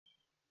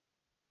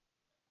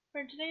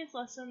For today's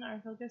lesson,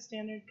 our focus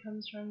standard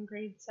comes from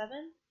grade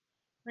 7,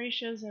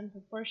 Ratios and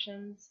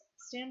Proportions,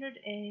 Standard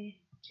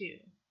A2.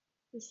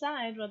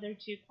 Decide whether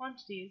two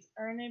quantities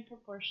are in a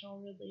proportional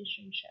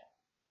relationship.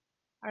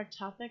 Our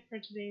topic for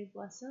today's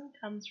lesson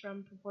comes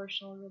from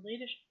Proportional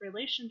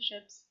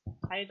Relationships,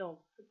 titled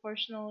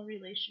Proportional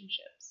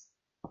Relationships.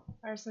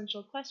 Our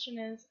essential question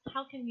is,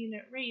 how can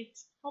unit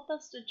rates help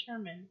us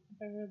determine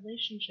if a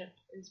relationship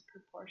is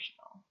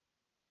proportional?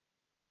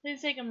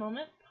 Please take a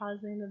moment,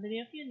 pausing the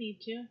video if you need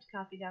to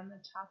copy down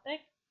the topic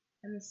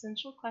and the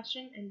essential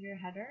question in your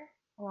header,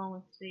 along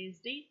with today's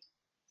date,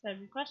 save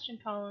your question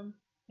column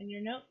and your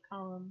note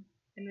column,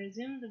 and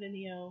resume the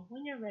video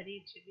when you're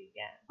ready to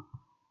begin.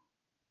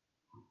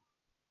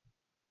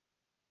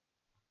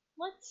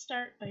 Let's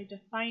start by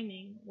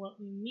defining what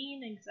we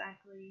mean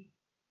exactly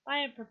by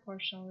a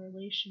proportional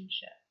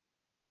relationship.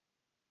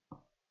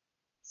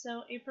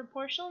 So a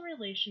proportional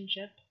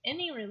relationship,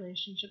 any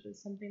relationship,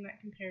 is something that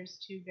compares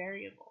two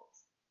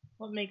variables.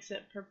 What makes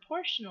it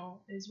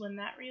proportional is when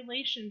that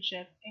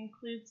relationship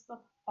includes the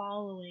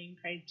following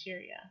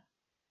criteria.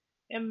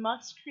 It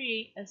must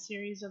create a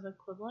series of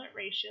equivalent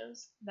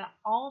ratios that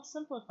all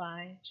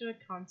simplify to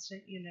a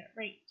constant unit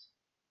rate.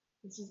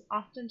 This is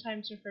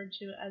oftentimes referred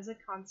to as a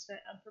constant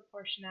of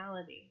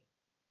proportionality.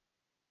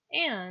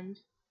 And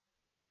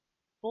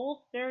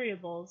both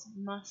variables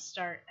must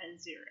start at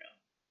 0.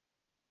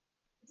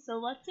 So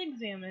let's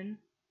examine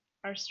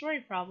our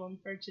story problem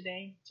for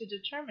today to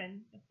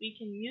determine if we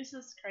can use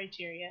this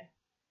criteria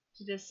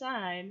to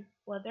decide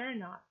whether or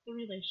not the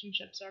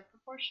relationships are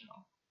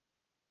proportional.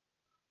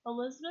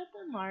 Elizabeth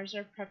and Lars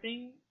are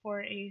prepping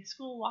for a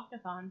school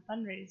walkathon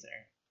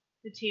fundraiser.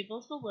 The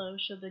tables below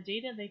show the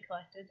data they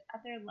collected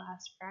at their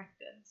last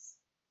practice.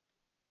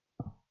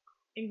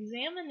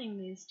 Examining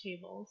these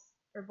tables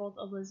for both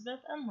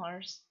Elizabeth and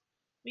Lars,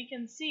 we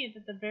can see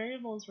that the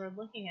variables we're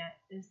looking at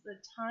is the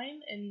time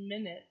in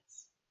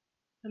minutes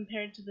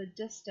compared to the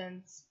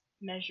distance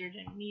measured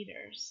in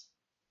meters.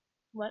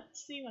 Let's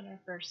see what our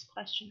first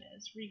question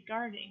is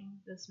regarding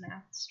this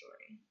math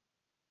story.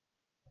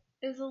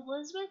 Is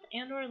Elizabeth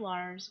and or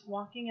Lars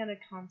walking at a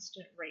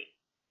constant rate?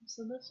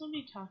 So this will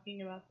be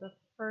talking about the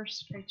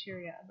first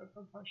criteria of a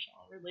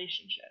proportional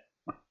relationship.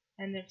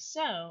 And if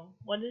so,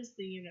 what is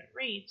the unit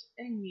rate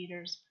in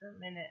meters per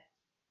minute?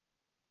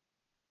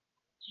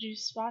 Did you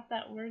spot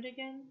that word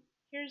again?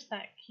 Here's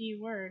that key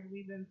word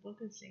we've been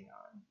focusing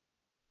on.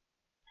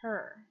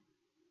 Per.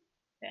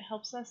 It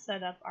helps us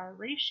set up our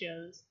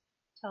ratios,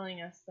 telling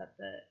us that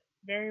the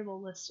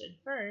variable listed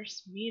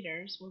first,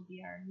 meters, will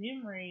be our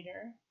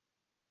numerator,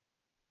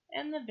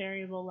 and the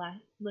variable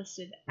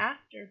listed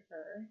after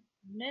per,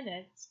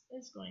 minutes,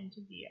 is going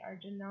to be our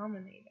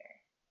denominator.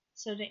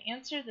 So to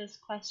answer this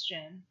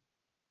question,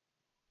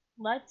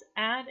 let's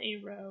add a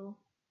row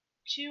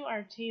to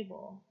our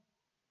table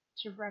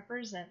to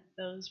represent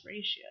those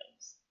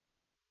ratios.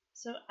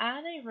 So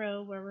add a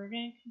row where we're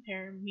going to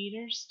compare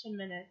meters to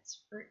minutes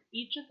for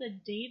each of the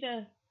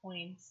data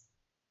points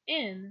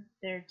in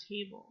their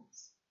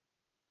tables.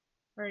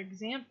 For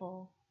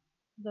example,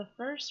 the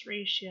first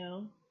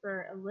ratio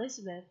for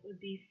Elizabeth would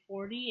be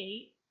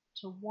 48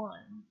 to 1,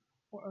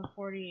 or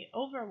 48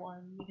 over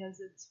 1, because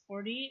it's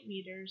 48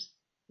 meters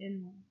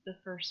in the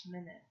first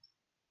minute.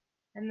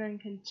 And then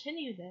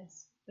continue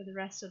this for the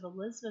rest of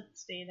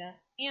Elizabeth's data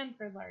and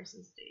for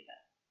Lars's data.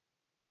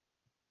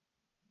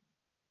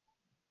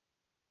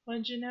 What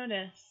did you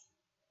notice?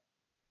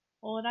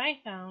 Well, what I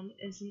found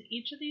is in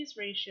each of these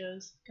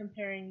ratios,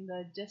 comparing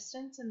the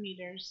distance in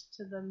meters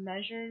to the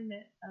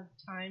measurement of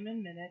time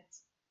in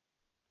minutes,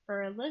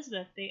 for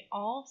Elizabeth, they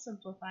all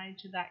simplified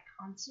to that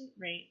constant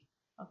rate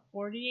of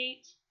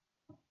 48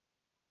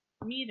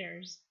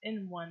 meters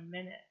in 1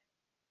 minute.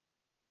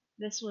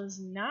 This was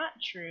not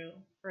true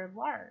for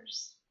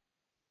Lars.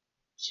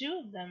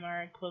 Two of them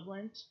are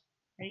equivalent,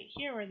 right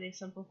here where they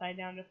simplify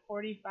down to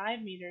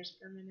 45 meters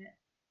per minute,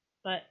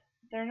 but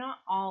they're not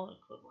all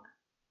equivalent.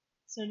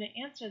 So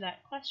to answer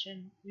that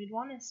question, we'd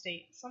want to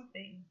state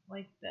something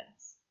like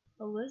this.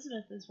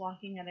 Elizabeth is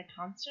walking at a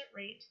constant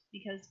rate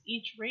because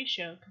each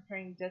ratio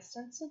comparing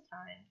distance to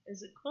time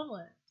is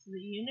equivalent to the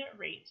unit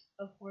rate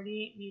of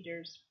 48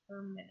 meters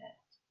per minute.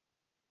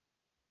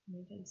 And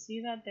we can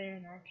see that there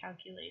in our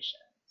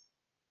calculations.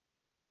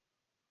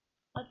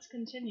 Let's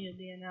continue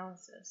the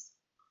analysis.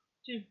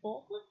 Do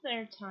both of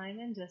their time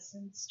and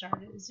distance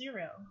start at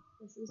 0?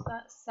 This is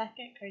that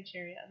second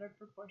criteria of a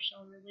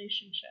proportional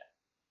relationship.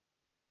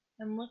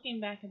 And looking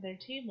back at their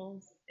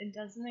tables, it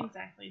doesn't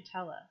exactly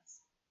tell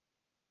us.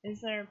 Is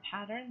there a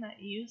pattern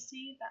that you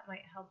see that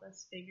might help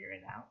us figure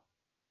it out?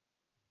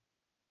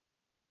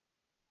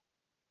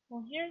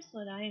 Well, here's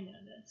what I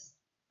noticed.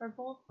 For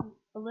both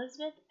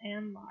Elizabeth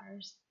and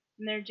Lars,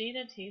 in their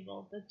data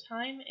table, the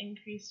time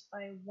increased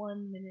by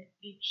 1 minute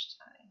each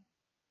time.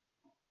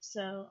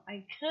 So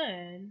I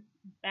could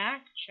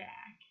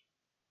backtrack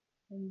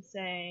and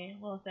say,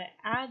 well, if it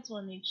adds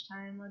 1 each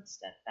time, let's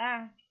step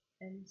back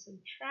and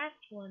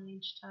subtract 1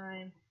 each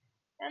time,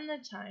 and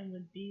the time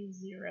would be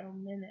 0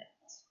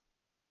 minutes.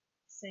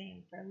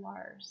 Same for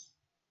Lars.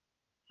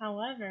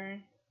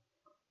 However,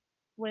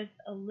 With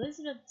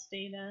Elizabeth's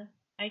data,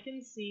 I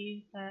can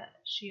see that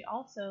she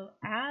also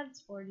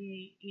adds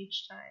 48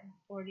 each time.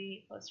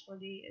 48 plus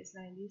 48 is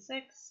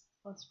 96,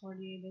 plus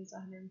 48 is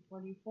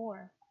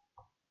 144.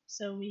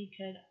 So we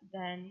could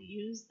then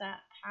use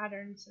that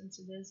pattern since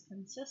it is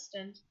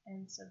consistent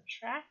and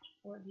subtract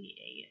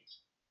 48.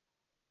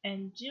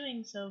 And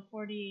doing so,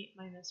 48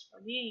 minus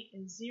 48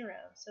 is 0.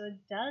 So it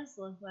does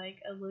look like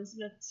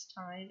Elizabeth's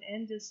time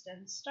and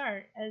distance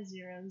start at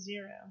 0,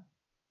 0.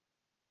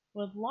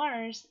 With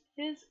Lars,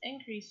 his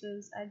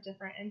increases at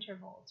different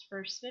intervals,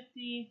 first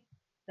 50,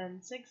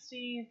 then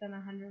 60, then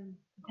 100,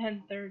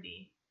 then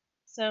 30.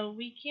 So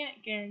we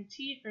can't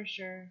guarantee for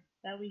sure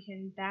that we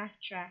can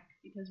backtrack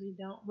because we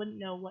wouldn't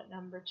know what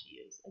number to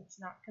use. It's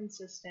not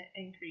consistent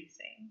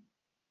increasing.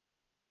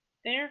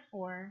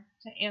 Therefore,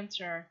 to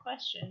answer our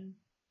question,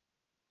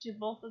 do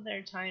both of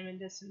their time and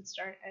distance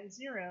start at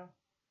 0?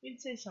 We'd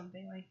say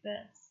something like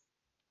this.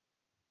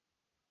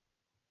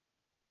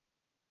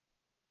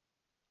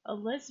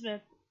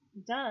 Elizabeth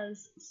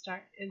does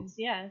start is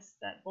yes,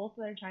 that both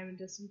of their time and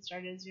distance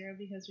start at 0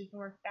 because we can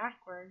work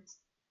backwards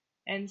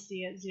and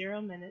see at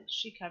 0 minutes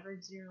she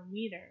covered 0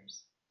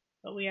 meters.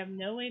 But we have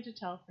no way to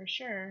tell for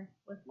sure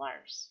with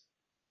Lars.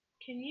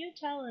 Can you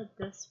tell at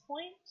this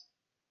point,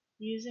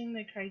 using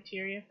the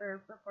criteria for a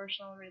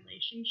proportional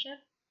relationship,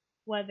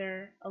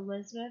 whether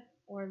Elizabeth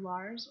or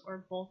Lars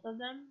or both of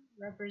them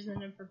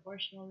represent a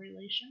proportional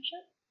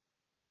relationship?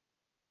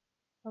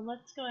 But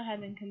let's go ahead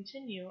and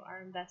continue our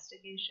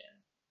investigation.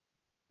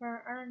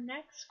 For our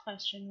next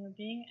question, we're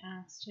being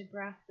asked to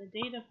graph the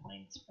data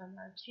points from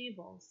our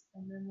tables,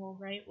 and then we'll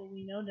write what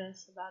we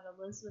notice about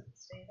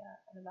Elizabeth's data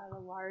and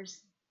about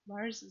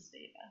Lars's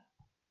data.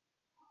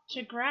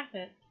 To graph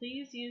it,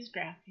 please use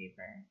graph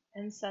paper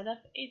and set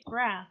up a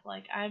graph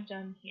like I've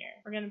done here.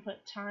 We're going to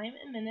put time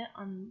and minute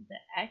on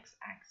the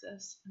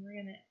x-axis, and we're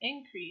going to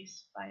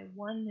increase by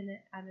 1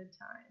 minute at a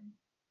time,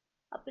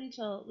 up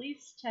until at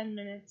least 10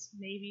 minutes,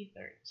 maybe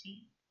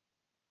 13.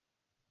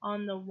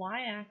 On the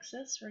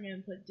y-axis, we're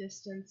going to put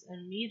distance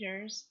in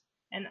meters,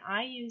 and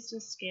I used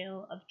a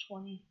scale of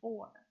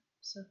 24.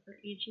 So for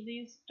each of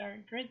these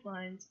dark grid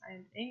lines,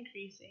 I'm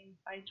increasing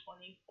by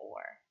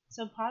 24.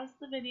 So pause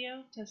the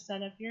video to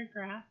set up your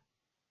graph,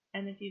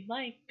 and if you'd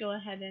like, go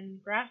ahead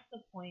and graph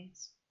the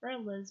points for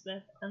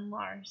Elizabeth and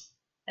Lars,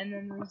 and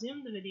then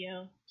resume the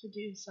video to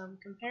do some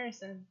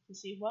comparison to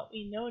see what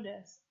we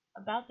notice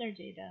about their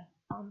data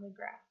on the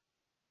graph.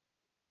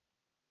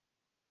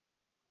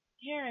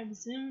 Here I've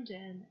zoomed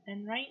in,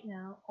 and right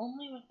now,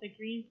 only with the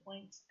green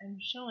points, I'm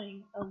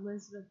showing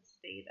Elizabeth's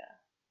data.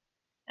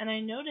 And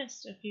I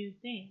noticed a few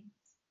things.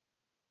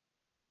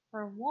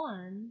 For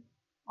one,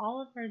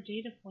 all of her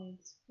data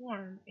points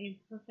form a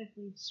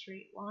perfectly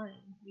straight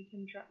line. We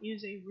can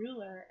use a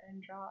ruler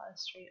and draw a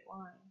straight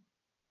line.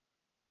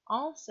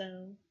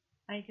 Also,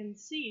 I can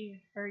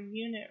see her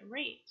unit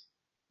rate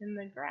in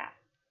the graph.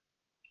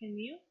 Can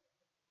you?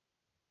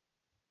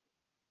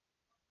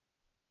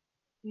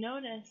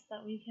 Notice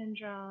that we can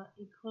draw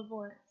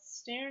equivalent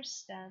stair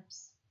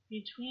steps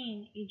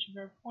between each of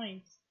our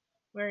points,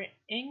 where it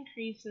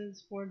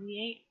increases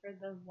 48 for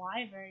the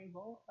y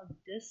variable of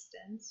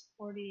distance,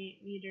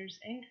 48 meters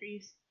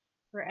increase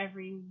for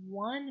every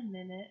 1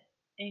 minute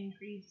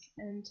increase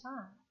in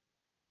time.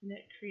 And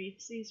it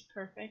creates these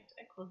perfect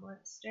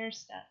equivalent stair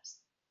steps,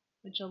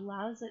 which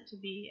allows it to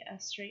be a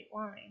straight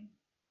line.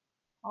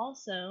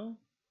 Also,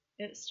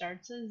 it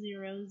starts at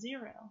 0,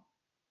 0.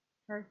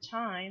 Her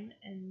time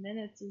in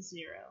minutes is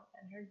 0,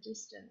 and her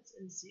distance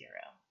is 0.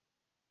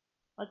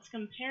 Let's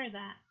compare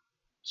that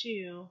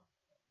to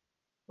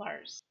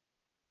Lars.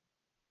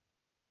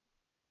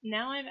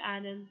 Now I've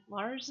added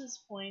Lars's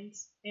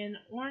points in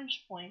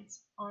orange points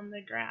on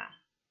the graph.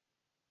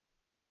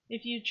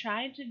 If you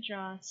tried to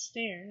draw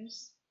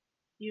stairs,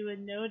 you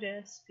would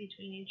notice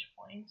between each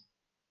point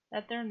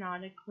that they're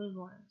not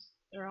equivalent.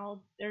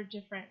 They're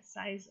different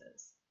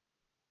sizes.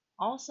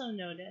 Also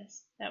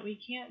notice that we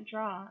can't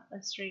draw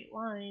a straight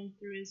line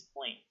through his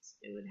points.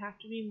 It would have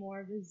to be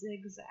more of a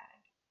zigzag.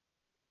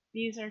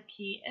 These are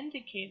key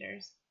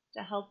indicators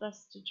to help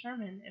us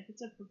determine if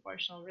it's a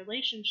proportional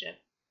relationship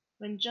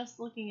when just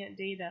looking at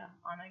data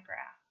on a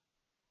graph.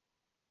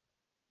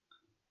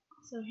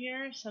 So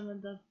here are some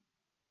of the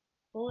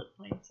bullet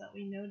points that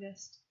we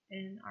noticed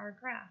in our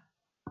graph.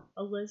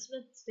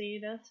 Elizabeth's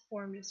data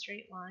formed a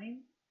straight line,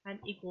 had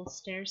equal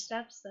stair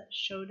steps that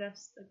showed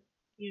us the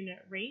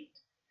unit rate,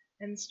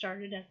 and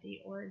started at the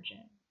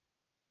origin.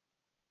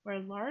 Where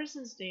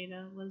Lars's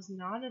data was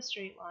not a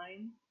straight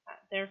line,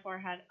 therefore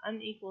had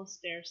unequal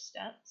stair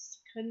steps,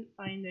 couldn't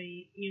find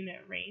a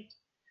unit rate,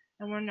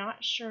 and we're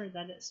not sure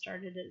that it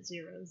started at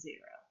 0, 0.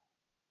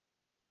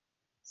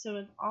 So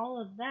with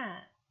all of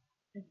that,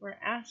 if we're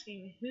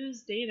asking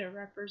whose data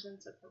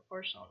represents a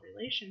proportional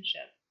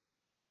relationship,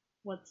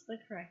 what's the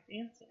correct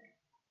answer?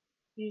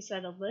 You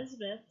said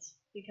Elizabeth's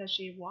because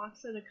she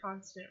walks at a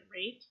constant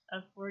rate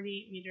of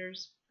 48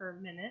 meters per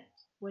minute,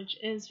 which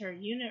is her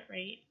unit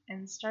rate,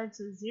 and starts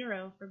at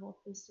 0 for both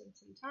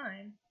distance and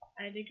time.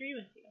 I'd agree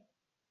with you.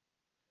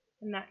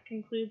 And that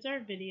concludes our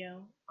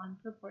video on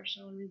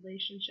proportional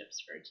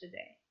relationships for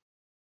today.